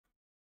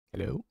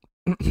Hello.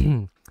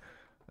 In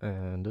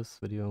this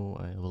video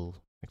I will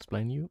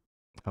explain you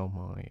how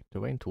my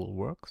terrain tool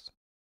works.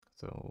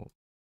 So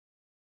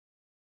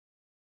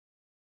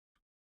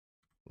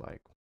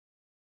like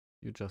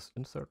you just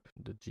insert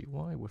the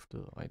GUI with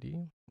the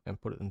ID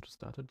and put it into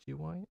starter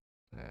GUI,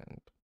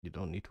 and you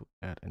don't need to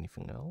add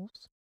anything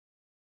else.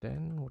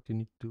 Then what you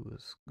need to do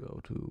is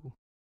go to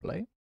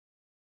play,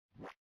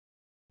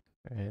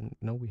 and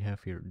now we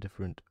have here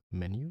different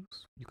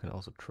menus. You can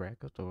also track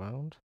it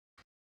around,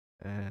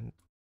 and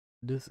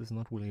this is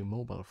not really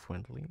mobile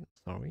friendly,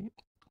 sorry,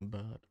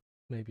 but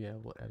maybe I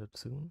will add it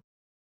soon.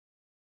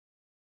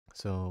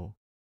 So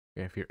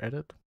we have here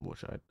edit,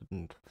 which I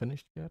didn't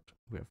finish yet.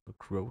 We have the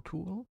grow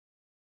tool.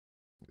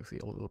 You see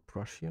a little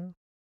brush here.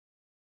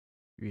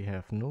 We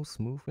have no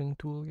smoothing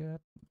tool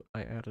yet.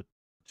 I added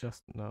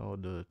just now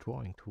the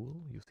drawing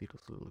tool. You see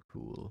this little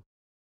cool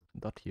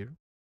dot here.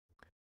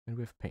 And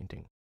we have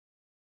painting.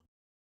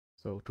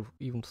 So to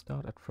even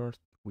start at first,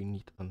 we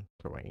need a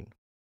terrain.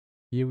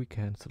 Here we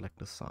can select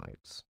the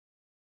size.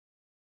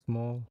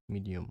 Small,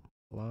 medium,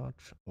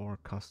 large, or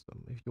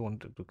custom. If you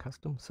want to do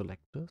custom,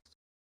 select this.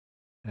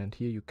 And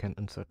here you can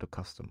insert the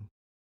custom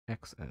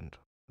X and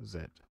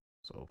Z.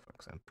 So for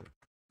example,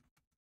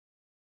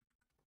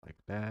 like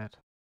that,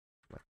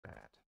 like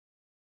that.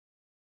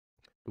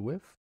 The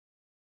width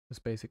is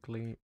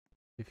basically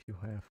if you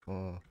have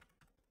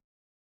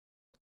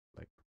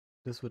like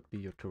this would be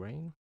your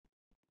terrain,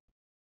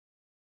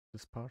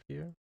 this part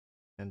here,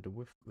 and the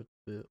width would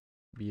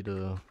be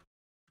the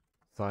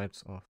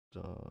sides of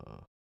the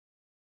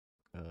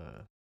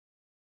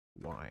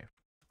Y.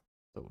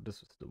 So this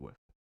is the width.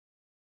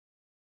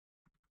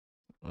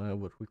 I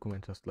would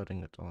recommend just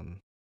letting it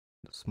on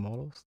the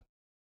smallest.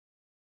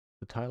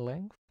 The tile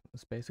length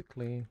is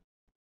basically,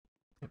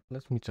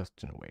 let me just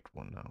generate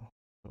one now.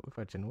 So if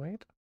I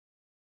generate,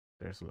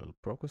 there's a little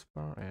progress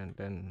bar, and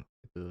then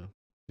the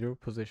 0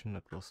 position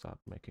it will start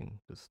making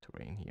this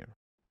terrain here.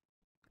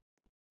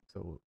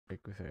 So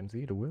like you can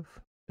see, the width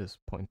is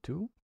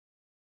 0.2,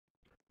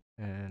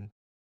 and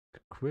the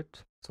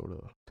grid, so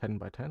the 10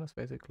 by 10 is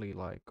basically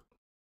like,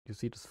 you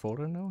see this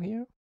folder now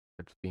here,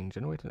 it's being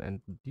generated,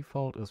 and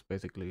default is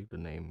basically the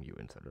name you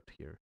inserted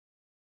here.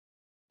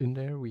 In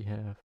there we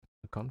have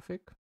a config,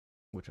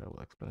 which I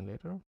will explain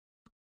later,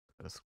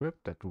 a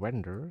script that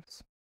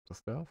renders the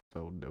stuff,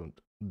 so don't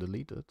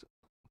delete it,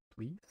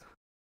 please.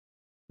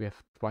 We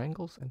have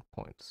triangles and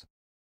points.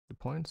 The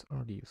points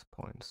are these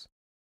points.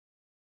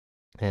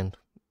 And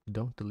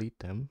don't delete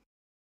them,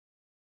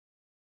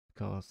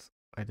 because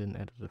I didn't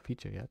add the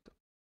feature yet.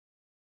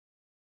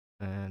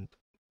 And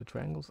the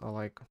triangles are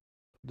like,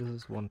 this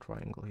is one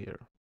triangle here.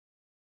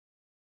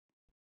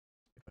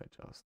 If I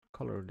just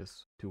color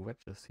this two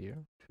wedges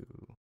here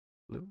to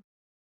blue,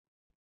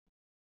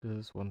 this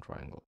is one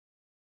triangle.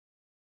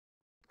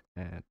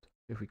 And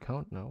if we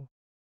count now,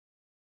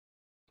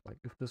 like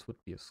if this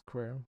would be a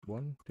square,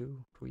 1,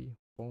 2, 3,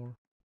 4,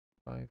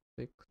 5,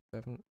 6,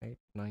 7, 8,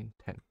 9,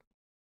 10.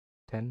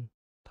 10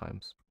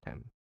 times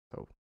 10.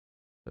 So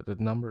the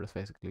number is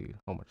basically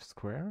how much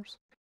squares.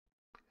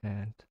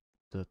 And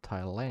the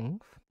tile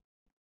length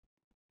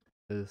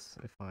is,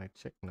 if I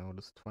check now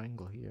this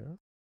triangle here,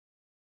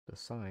 the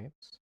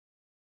sides,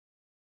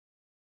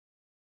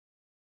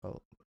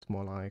 well, it's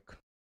more like,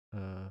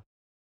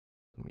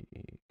 let me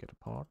get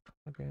a part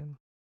again.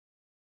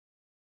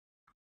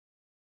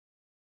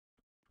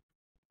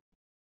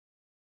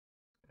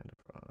 And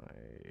if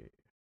I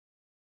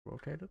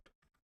rotate it,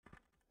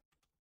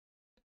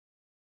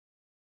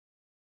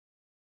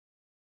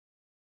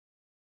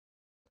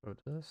 so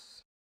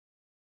this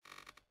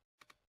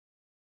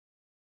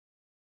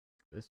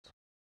is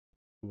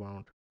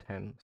around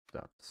 10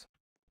 dots,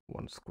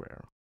 1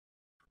 square.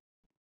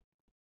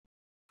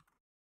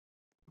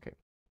 Okay,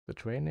 the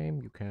terrain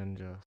name, you can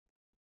just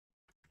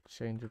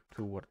change it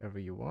to whatever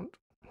you want.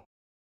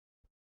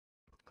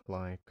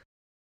 Like,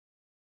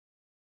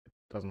 it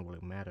doesn't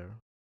really matter,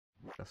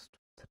 just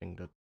setting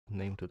the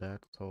name to that.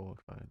 So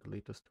if I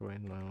delete this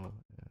terrain now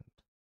and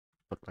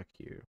put like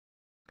here,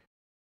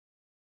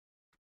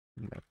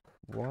 map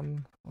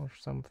 1 or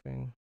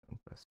something, and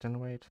press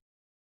generate,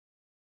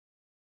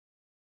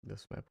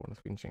 this map 1 has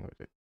been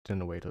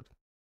generated.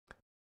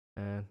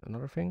 And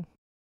another thing,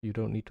 you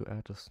don't need to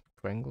add this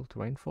triangle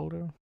terrain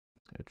folder,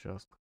 it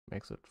just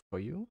makes it for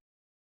you.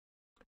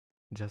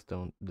 Just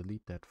don't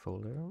delete that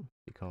folder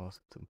because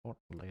it's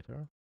important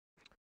later.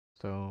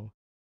 So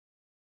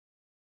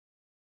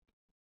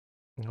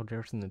now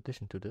there's an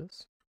addition to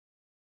this.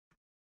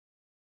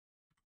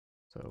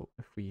 So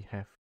if we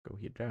go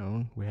here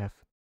down, we have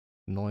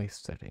noise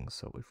settings.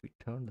 So if we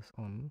turn this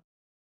on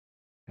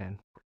and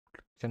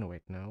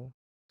generate now,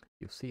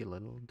 you see a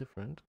little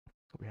different.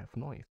 We have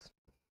noise.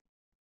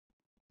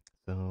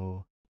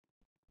 So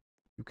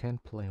you can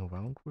play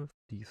around with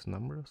these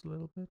numbers a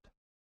little bit,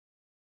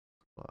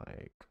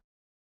 like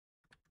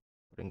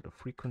putting the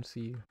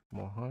frequency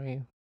more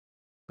high.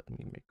 Let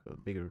me make a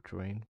bigger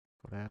terrain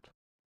for that.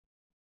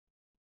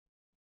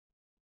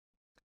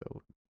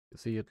 So you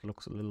see it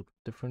looks a little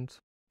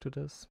different to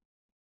this.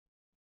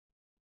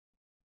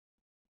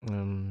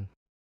 You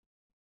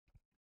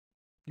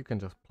can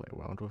just play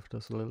around with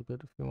this a little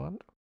bit if you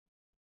want.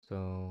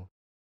 So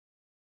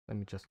let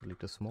me just delete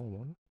the small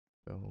one.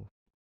 So,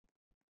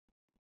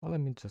 well,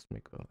 let me just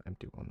make an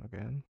empty one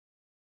again.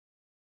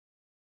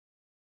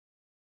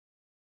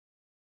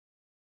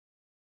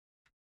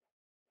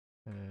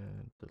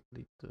 And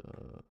delete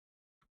the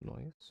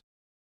noise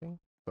thing.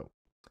 So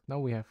now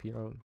we have here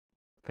a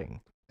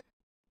thing.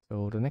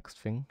 So the next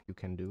thing you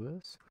can do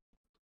is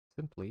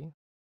simply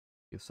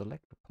you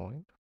select a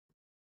point.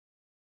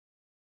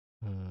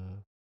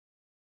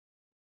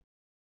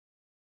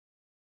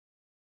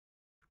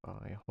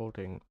 By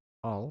holding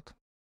Alt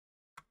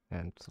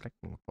and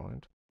selecting a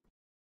point.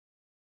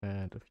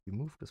 And if you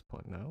move this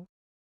point now,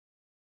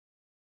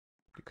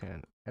 you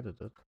can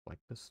edit it like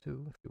this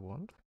too if you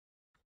want.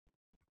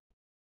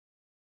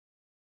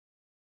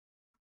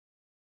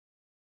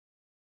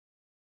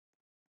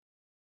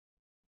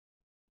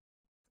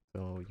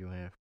 So you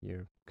have here,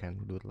 you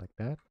can do it like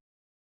that.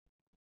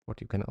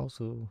 What you can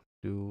also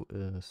do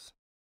is,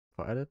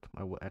 for edit,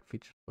 I will add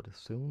feature for this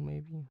soon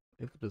maybe.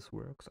 If this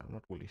works, I'm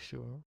not really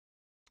sure.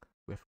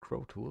 We have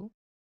Crow tool.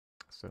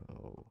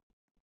 So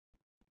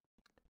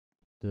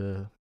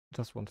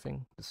just one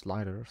thing, the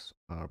sliders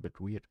are a bit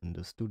weird in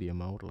the studio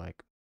mode.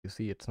 Like you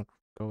see it's not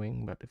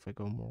going, but if I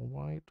go more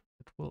wide,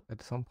 it will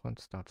at some point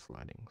start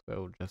sliding.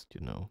 So just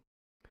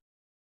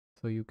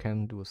So you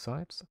can do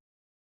sides,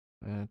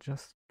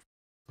 just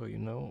so you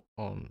know,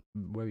 on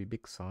very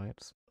big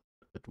sides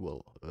it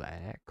will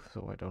lag,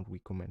 so I don't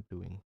recommend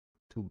doing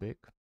too big.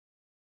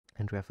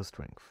 And we have a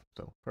strength.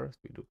 So first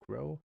we do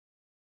grow,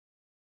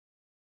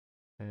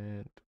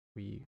 and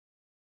we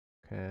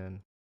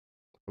can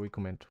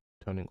recommend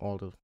turning all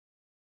the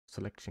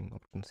selection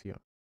options here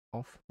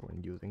off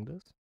when using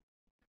this,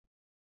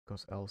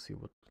 because else you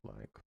would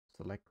like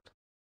select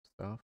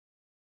stuff.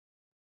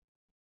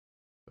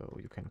 So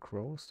you can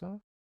grow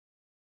stuff.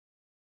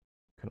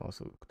 You can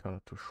also turn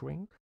it to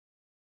shrink.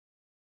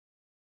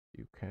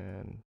 You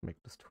can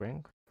make the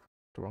strength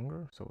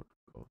stronger, so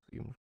it goes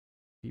even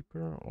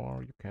deeper,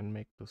 or you can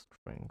make the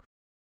strength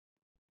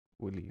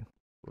really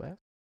less,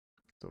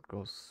 so it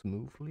goes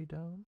smoothly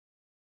down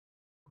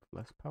with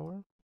less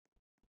power.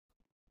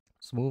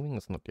 Smoothing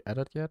is not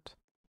added yet.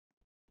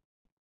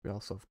 We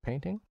also have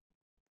painting,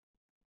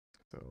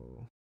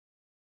 so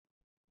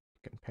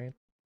you can paint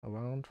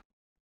around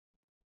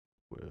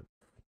with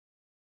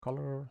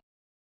color,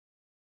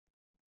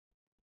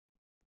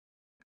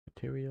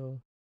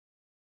 material.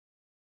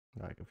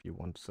 Like if you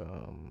want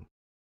some,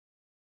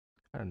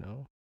 I don't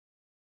know,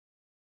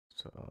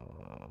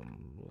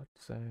 some,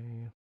 let's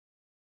say,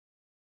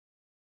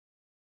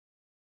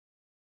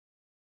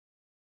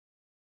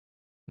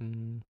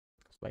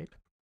 slate,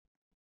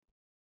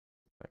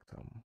 like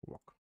some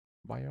rock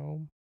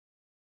biome.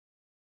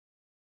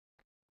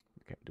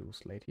 We can do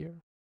slate here.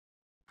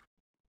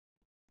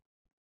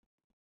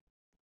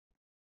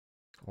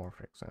 Or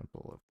for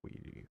example, if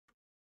we,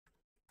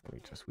 let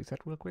me just reset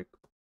real quick.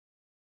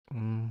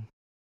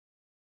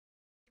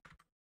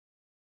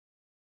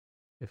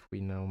 If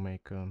we now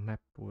make a map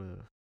with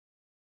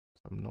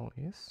some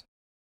noise.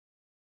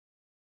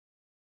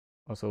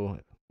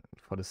 Also,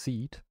 for the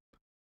seed,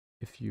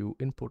 if you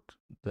input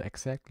the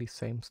exactly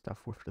same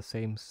stuff with the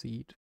same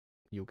seed,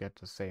 you get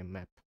the same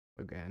map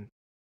again.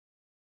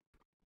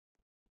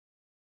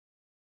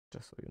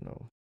 Just so you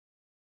know.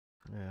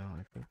 Yeah,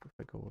 I think if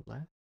I go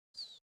left,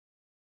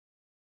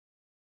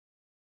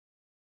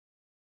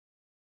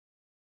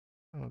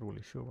 I'm not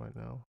really sure right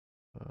now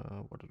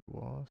what it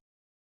was.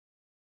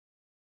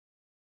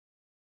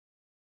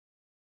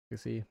 You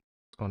see,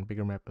 on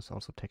bigger map is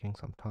also taking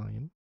some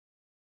time,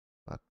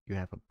 but you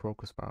have a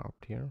progress bar up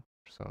here,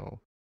 so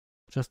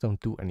just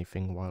don't do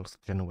anything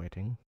whilst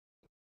generating.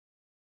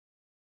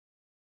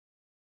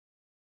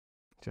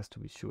 Just to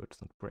be sure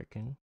it's not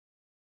breaking.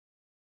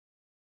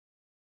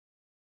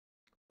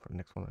 For the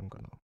next one, I'm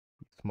gonna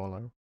be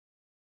smaller.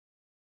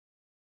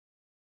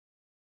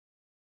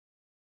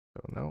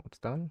 So now it's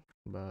done,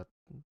 but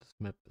this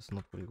map is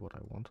not really what I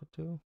wanted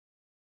to.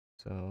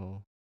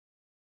 So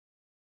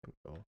let me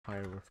go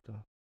higher with the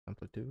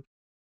amplitude.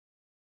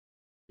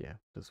 Yeah,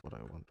 this is what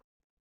I want.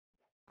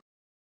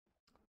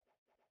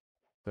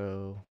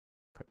 So,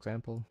 for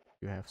example,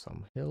 you have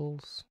some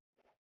hills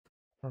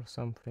or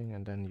something,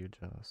 and then you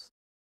just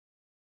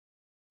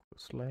do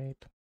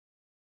slate,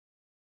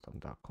 some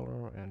dark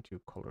color, and you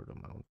color the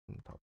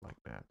mountain top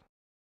like that.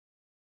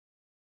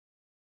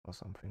 Or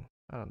something.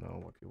 I don't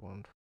know what you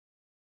want.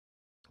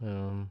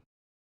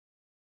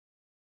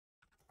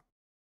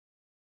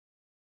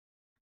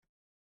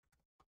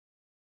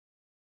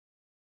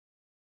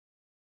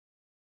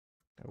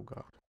 Oh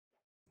god.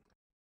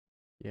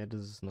 Yeah,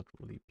 this is not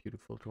really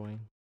beautiful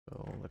drawing,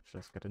 so let's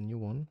just get a new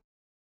one.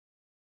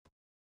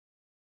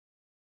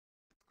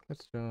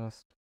 Let's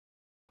just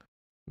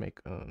make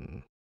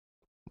an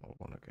small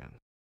one again,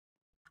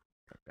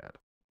 like that.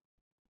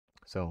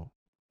 So,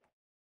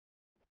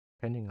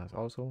 painting has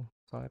also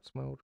sides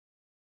mode.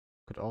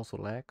 Could also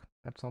lag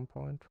at some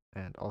point,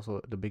 and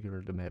also the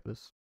bigger the map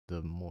is,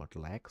 the more it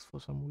lags for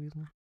some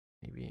reason.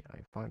 Maybe I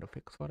find a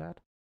fix for that.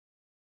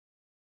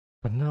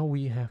 But now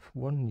we have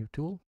one new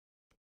tool,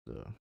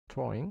 the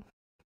drawing.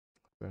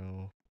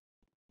 So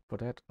for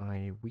that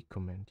I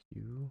recommend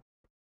you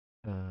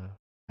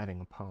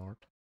adding a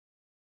part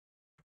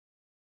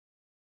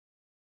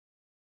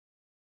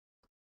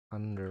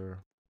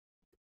under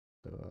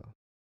the,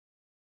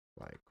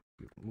 like,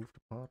 you move the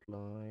part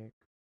like,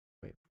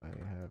 wait, I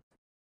have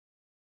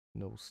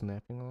no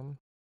snapping on.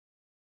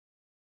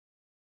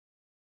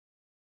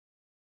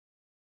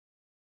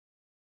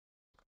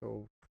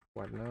 So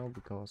right now,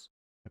 because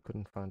I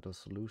couldn't find a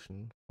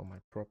solution for my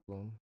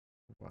problem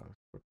while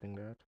scripting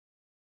that,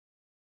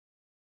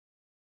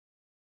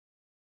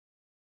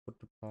 put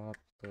the part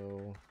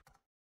so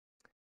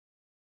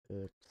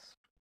it's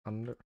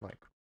under,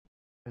 like,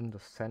 in the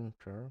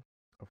center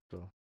of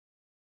the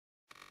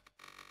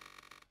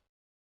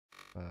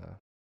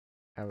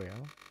area,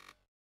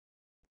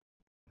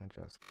 and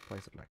just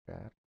place it like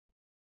that.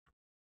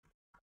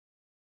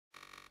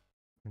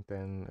 And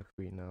then if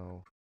we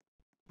now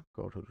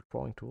go to the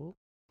drawing tool,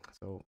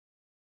 so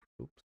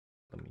oops,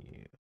 let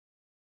me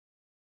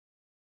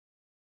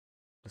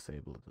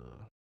disable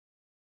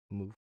the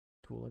move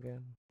tool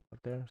again up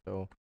there.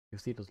 So you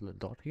see this little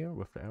dot here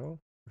with the arrow.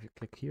 If you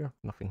click here,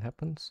 nothing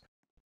happens.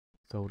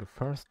 So the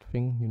first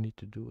thing you need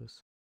to do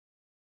is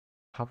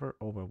hover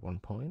over one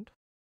point,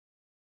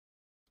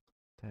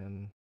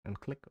 then and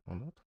click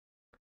on it,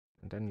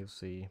 and then you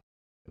see,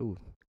 ooh,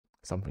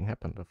 something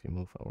happened if you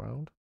move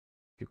around.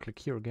 If you click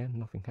here again,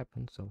 nothing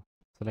happens. So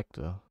select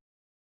the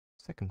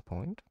second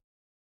point,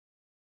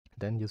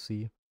 then you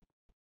see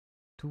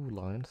two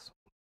lines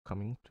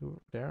coming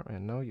to there,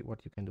 and now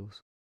what you can do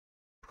is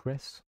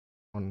press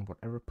on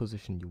whatever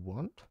position you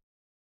want,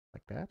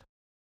 like that,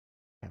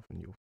 have a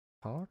new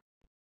part,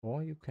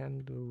 or you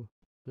can do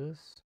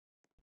this,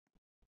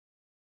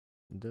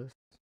 this,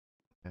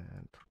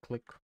 and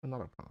click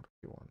another part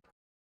if you want.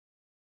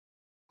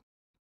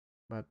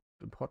 But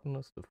the important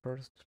is the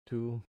first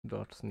two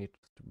dots need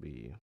to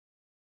be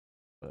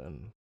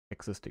an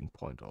existing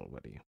point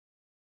already.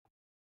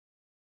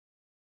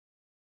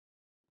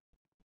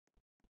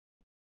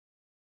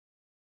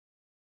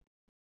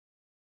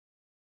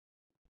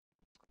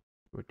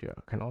 What you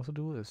can also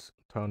do is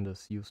turn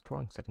this use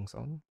drawing settings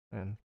on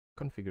and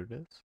configure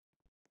this.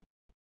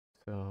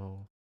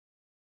 So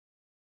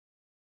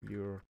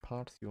your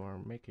parts you are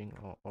making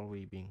are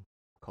already being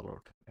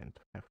colored and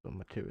have the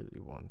material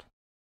you want.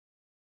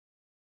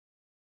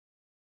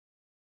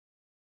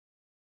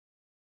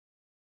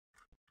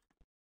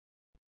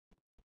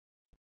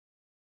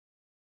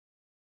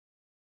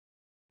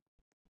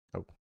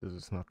 Oh, this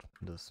is not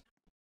this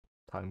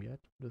time yet,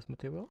 this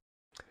material.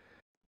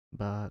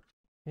 But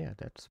yeah,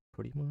 that's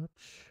pretty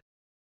much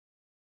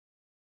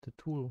the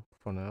tool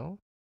for now.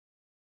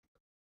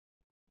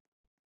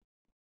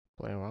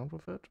 Play around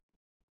with it.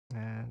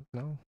 And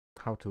now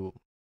how to,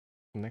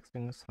 next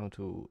thing is how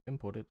to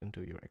import it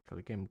into your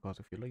actual game, because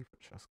if you leave it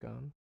just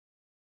gone,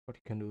 what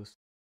you can do is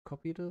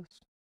copy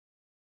this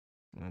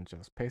and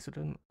just paste it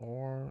in,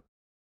 or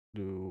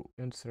do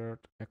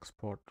insert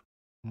export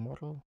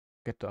model,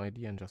 get the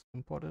ID and just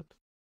import it.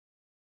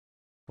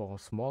 For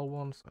small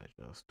ones I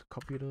just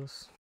copy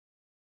this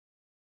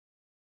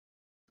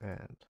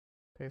and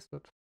paste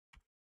it,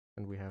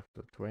 and we have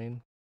the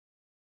terrain.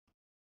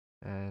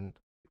 And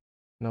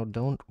now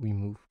don't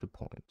remove the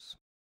points.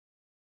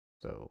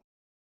 So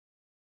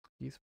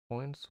these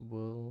points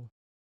will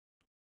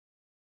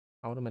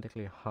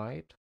automatically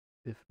hide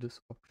if this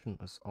option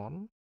is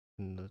on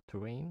in the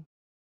terrain.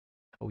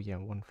 Oh yeah,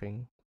 one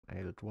thing I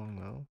did wrong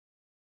now.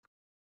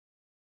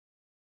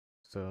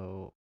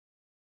 So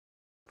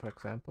for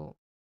example,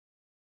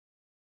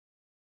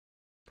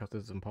 because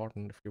this is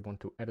important if you want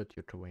to edit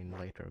your terrain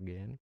later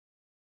again,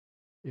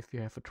 if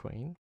you have a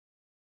terrain,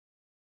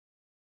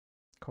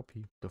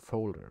 copy the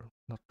folder,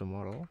 not the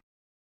model,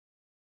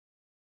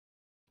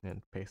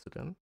 and paste it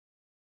in.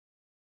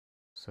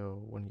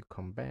 So when you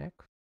come back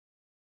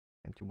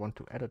and you want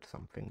to edit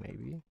something,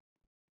 maybe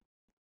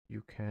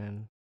you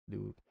can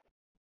do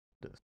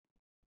this.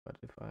 But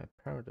if I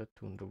parent it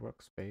to the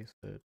workspace,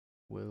 it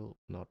will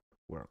not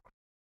work.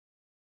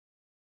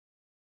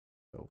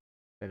 So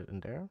edit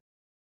in there,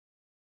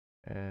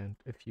 and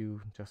if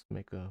you just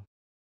make a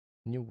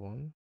new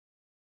one,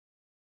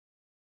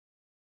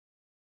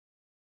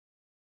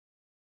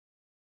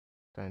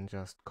 then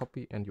just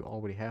copy, and you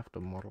already have the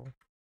model,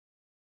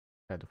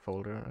 the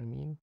folder I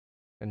mean,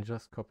 and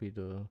just copy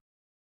the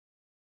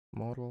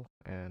model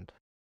and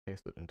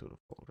paste it into the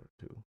folder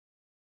too.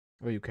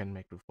 Or you can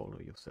make the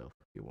folder yourself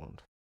if you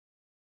want.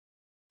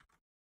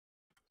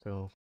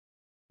 So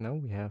now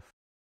we have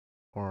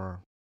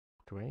our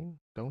terrain.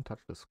 Don't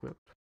touch the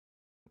script.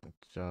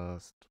 It's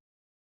just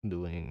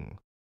doing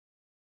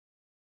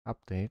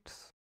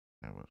updates.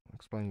 I will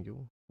explain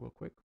you real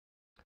quick.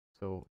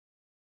 So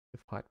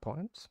if hide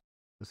points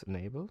is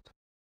enabled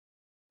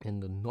in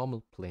the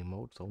normal play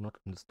mode, so not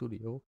in the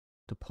studio,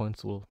 the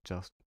points will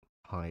just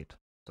hide,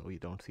 so you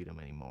don't see them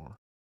anymore.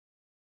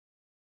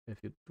 If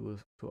you do it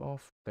too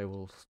off, they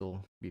will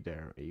still be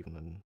there even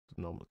in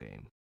the normal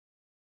game.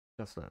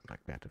 just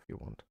like that if you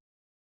want.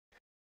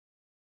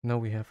 Now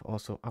we have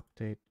also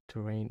update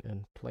terrain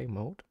and play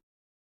mode,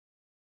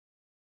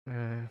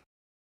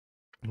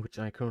 which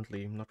I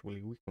currently not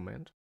really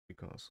recommend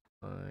because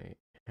I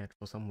had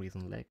for some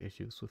reason lag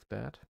issues with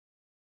that.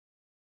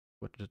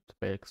 What it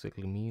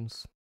basically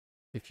means,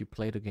 if you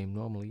play the game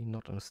normally,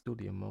 not in a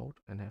studio mode,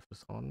 and have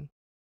this on,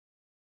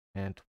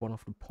 and one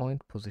of the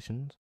point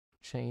positions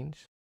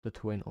change, the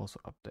terrain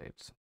also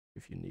updates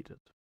if you need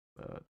it.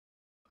 But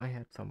I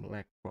had some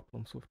lag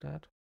problems with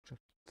that,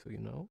 just so you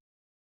know.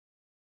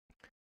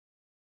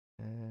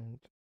 And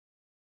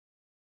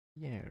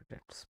yeah,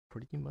 that's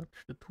pretty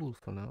much the tool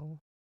for now.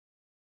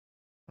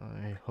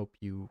 I hope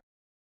you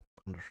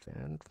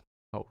understand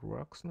how it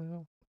works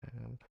now,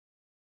 and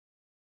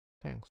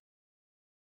thanks.